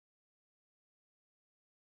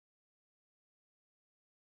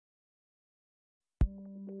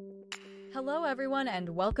Hello everyone and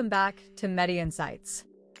welcome back to MediInsights.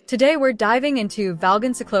 Today we're diving into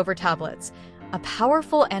Valganciclovir tablets, a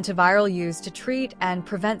powerful antiviral used to treat and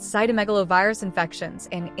prevent cytomegalovirus infections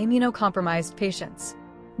in immunocompromised patients.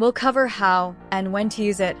 We'll cover how and when to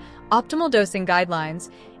use it, optimal dosing guidelines,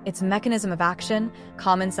 its mechanism of action,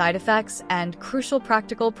 common side effects, and crucial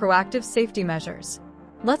practical proactive safety measures.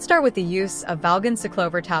 Let's start with the use of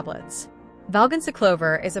Valganciclovir tablets.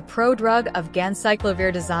 Valganciclovir is a prodrug of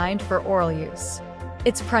ganciclovir designed for oral use.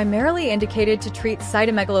 It's primarily indicated to treat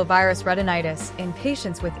cytomegalovirus retinitis in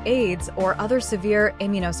patients with AIDS or other severe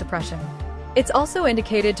immunosuppression. It's also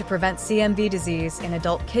indicated to prevent CMV disease in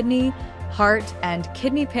adult kidney, heart, and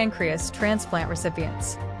kidney pancreas transplant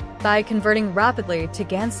recipients. By converting rapidly to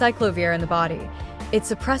ganciclovir in the body, it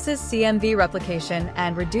suppresses CMV replication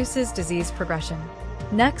and reduces disease progression.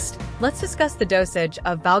 Next, let's discuss the dosage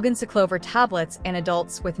of Valganciclovir tablets in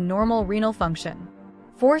adults with normal renal function.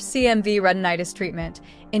 For CMV retinitis treatment,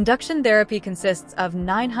 induction therapy consists of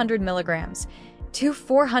 900 mg to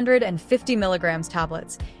 450 mg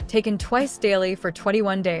tablets taken twice daily for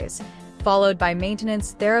 21 days, followed by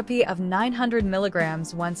maintenance therapy of 900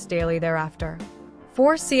 mg once daily thereafter.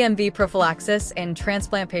 For CMV prophylaxis in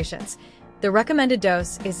transplant patients, the recommended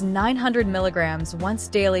dose is 900 mg once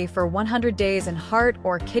daily for 100 days in heart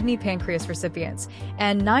or kidney pancreas recipients,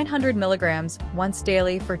 and 900 mg once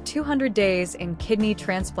daily for 200 days in kidney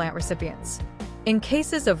transplant recipients. In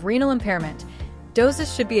cases of renal impairment,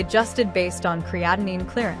 doses should be adjusted based on creatinine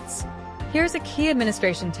clearance. Here's a key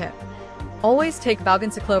administration tip. Always take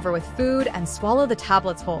Valganciclovir with food and swallow the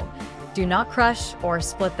tablets whole. Do not crush or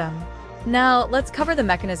split them. Now, let's cover the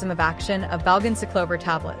mechanism of action of Valganciclovir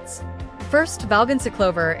tablets. First,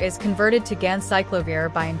 Valganciclovir is converted to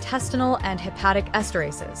ganciclovir by intestinal and hepatic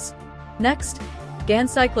esterases. Next,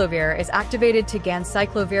 ganciclovir is activated to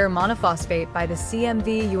ganciclovir monophosphate by the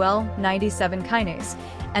CMV-UL97 kinase,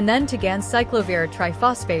 and then to ganciclovir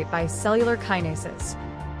triphosphate by cellular kinases.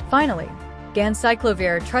 Finally,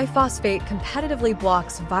 ganciclovir triphosphate competitively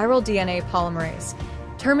blocks viral DNA polymerase,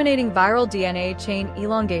 terminating viral DNA chain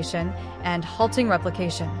elongation and halting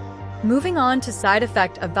replication. Moving on to side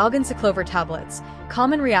effect of Valganciclovir tablets,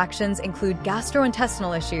 common reactions include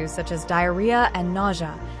gastrointestinal issues such as diarrhea and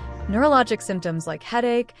nausea, neurologic symptoms like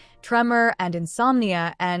headache, tremor, and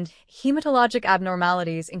insomnia, and hematologic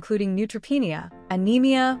abnormalities including neutropenia,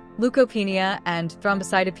 anemia, leukopenia, and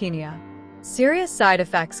thrombocytopenia. Serious side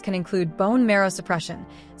effects can include bone marrow suppression,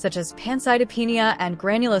 such as pancytopenia and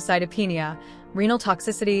granulocytopenia, renal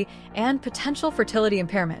toxicity, and potential fertility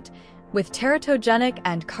impairment, with teratogenic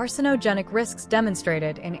and carcinogenic risks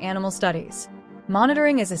demonstrated in animal studies.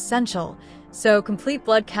 Monitoring is essential, so complete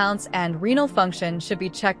blood counts and renal function should be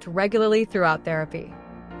checked regularly throughout therapy.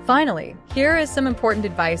 Finally, here is some important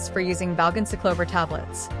advice for using Valganciclovir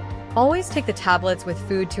tablets. Always take the tablets with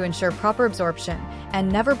food to ensure proper absorption,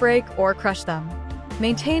 and never break or crush them.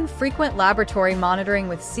 Maintain frequent laboratory monitoring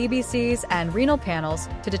with CBCs and renal panels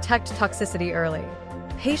to detect toxicity early.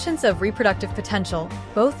 Patients of reproductive potential,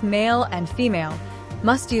 both male and female,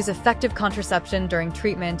 must use effective contraception during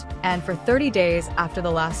treatment and for 30 days after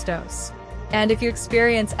the last dose. And if you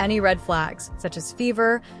experience any red flags, such as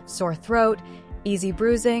fever, sore throat, easy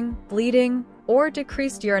bruising, bleeding, or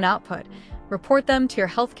decreased urine output, report them to your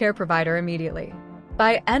healthcare provider immediately.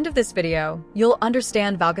 By end of this video, you'll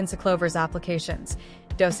understand Valganciclovir's applications,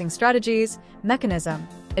 dosing strategies, mechanism,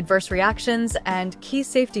 adverse reactions, and key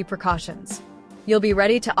safety precautions. You'll be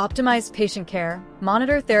ready to optimize patient care,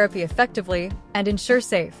 monitor therapy effectively, and ensure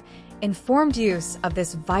safe, informed use of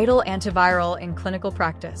this vital antiviral in clinical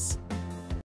practice.